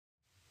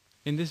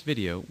In this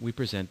video, we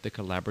present the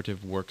Collaborative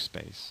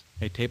Workspace,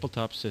 a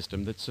tabletop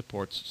system that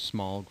supports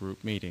small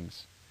group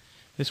meetings.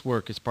 This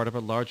work is part of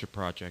a larger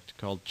project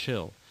called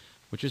CHILL,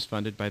 which is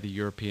funded by the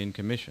European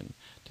Commission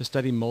to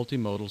study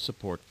multimodal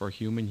support for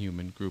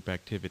human-human group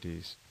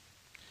activities.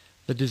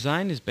 The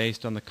design is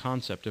based on the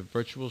concept of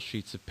virtual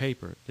sheets of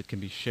paper that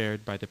can be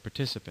shared by the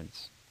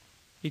participants.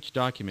 Each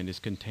document is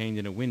contained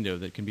in a window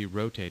that can be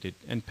rotated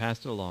and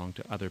passed along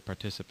to other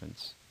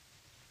participants.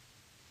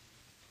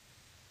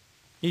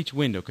 Each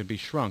window can be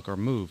shrunk or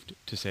moved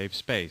to save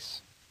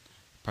space.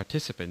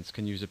 Participants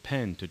can use a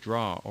pen to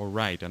draw or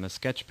write on a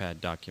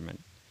sketchpad document.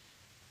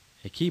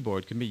 A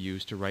keyboard can be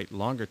used to write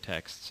longer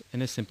texts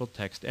in a simple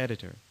text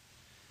editor.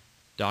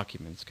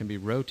 Documents can be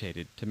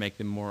rotated to make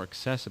them more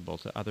accessible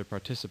to other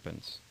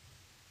participants.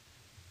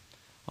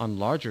 On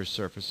larger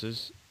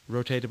surfaces,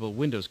 rotatable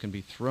windows can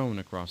be thrown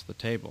across the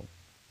table.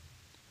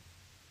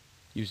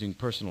 Using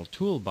personal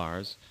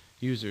toolbars,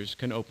 users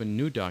can open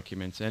new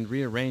documents and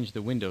rearrange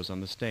the windows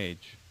on the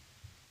stage.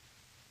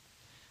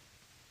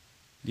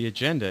 The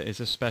agenda is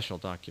a special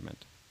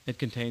document. It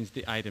contains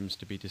the items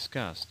to be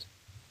discussed.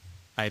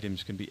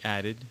 Items can be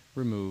added,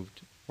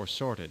 removed, or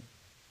sorted.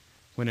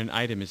 When an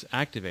item is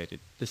activated,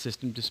 the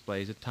system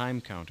displays a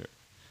time counter.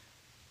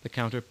 The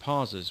counter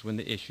pauses when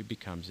the issue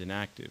becomes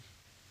inactive.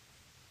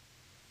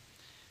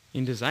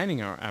 In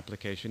designing our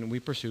application, we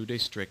pursued a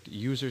strict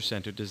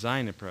user-centered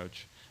design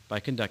approach by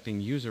conducting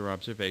user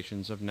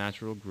observations of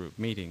natural group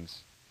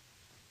meetings.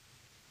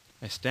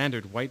 A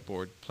standard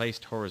whiteboard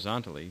placed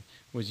horizontally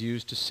was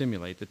used to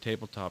simulate the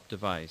tabletop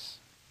device.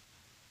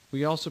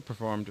 We also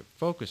performed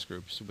focus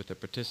groups with the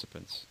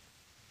participants.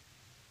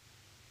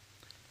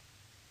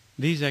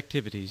 These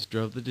activities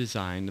drove the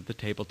design of the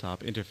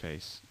tabletop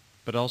interface,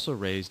 but also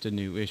raised a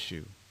new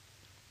issue.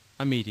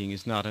 A meeting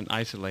is not an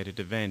isolated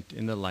event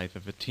in the life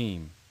of a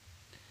team.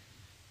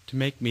 To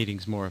make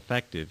meetings more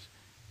effective,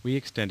 we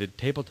extended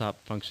tabletop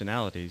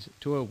functionalities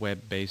to a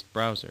web-based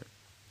browser.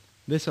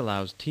 This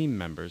allows team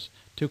members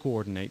to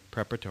coordinate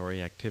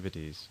preparatory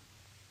activities.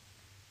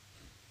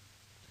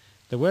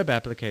 The web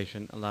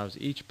application allows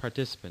each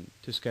participant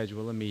to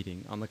schedule a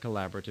meeting on the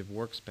collaborative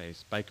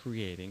workspace by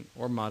creating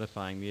or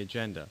modifying the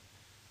agenda,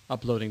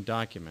 uploading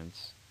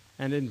documents,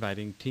 and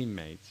inviting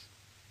teammates.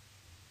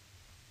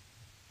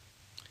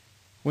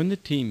 When the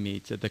team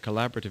meets at the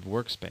collaborative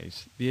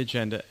workspace, the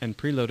agenda and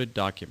preloaded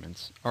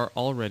documents are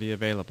already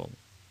available.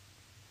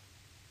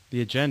 The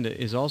agenda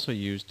is also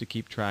used to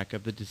keep track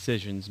of the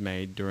decisions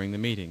made during the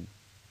meeting.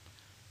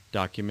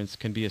 Documents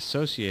can be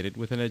associated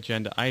with an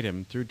agenda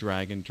item through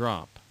drag and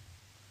drop.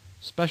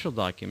 Special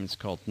documents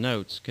called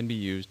notes can be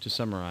used to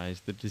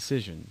summarize the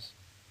decisions.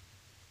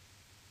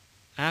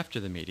 After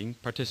the meeting,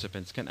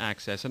 participants can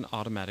access an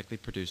automatically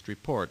produced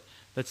report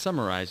that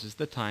summarizes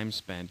the time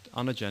spent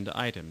on agenda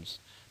items,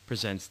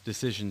 presents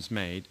decisions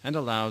made, and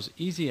allows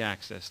easy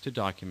access to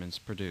documents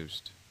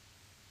produced.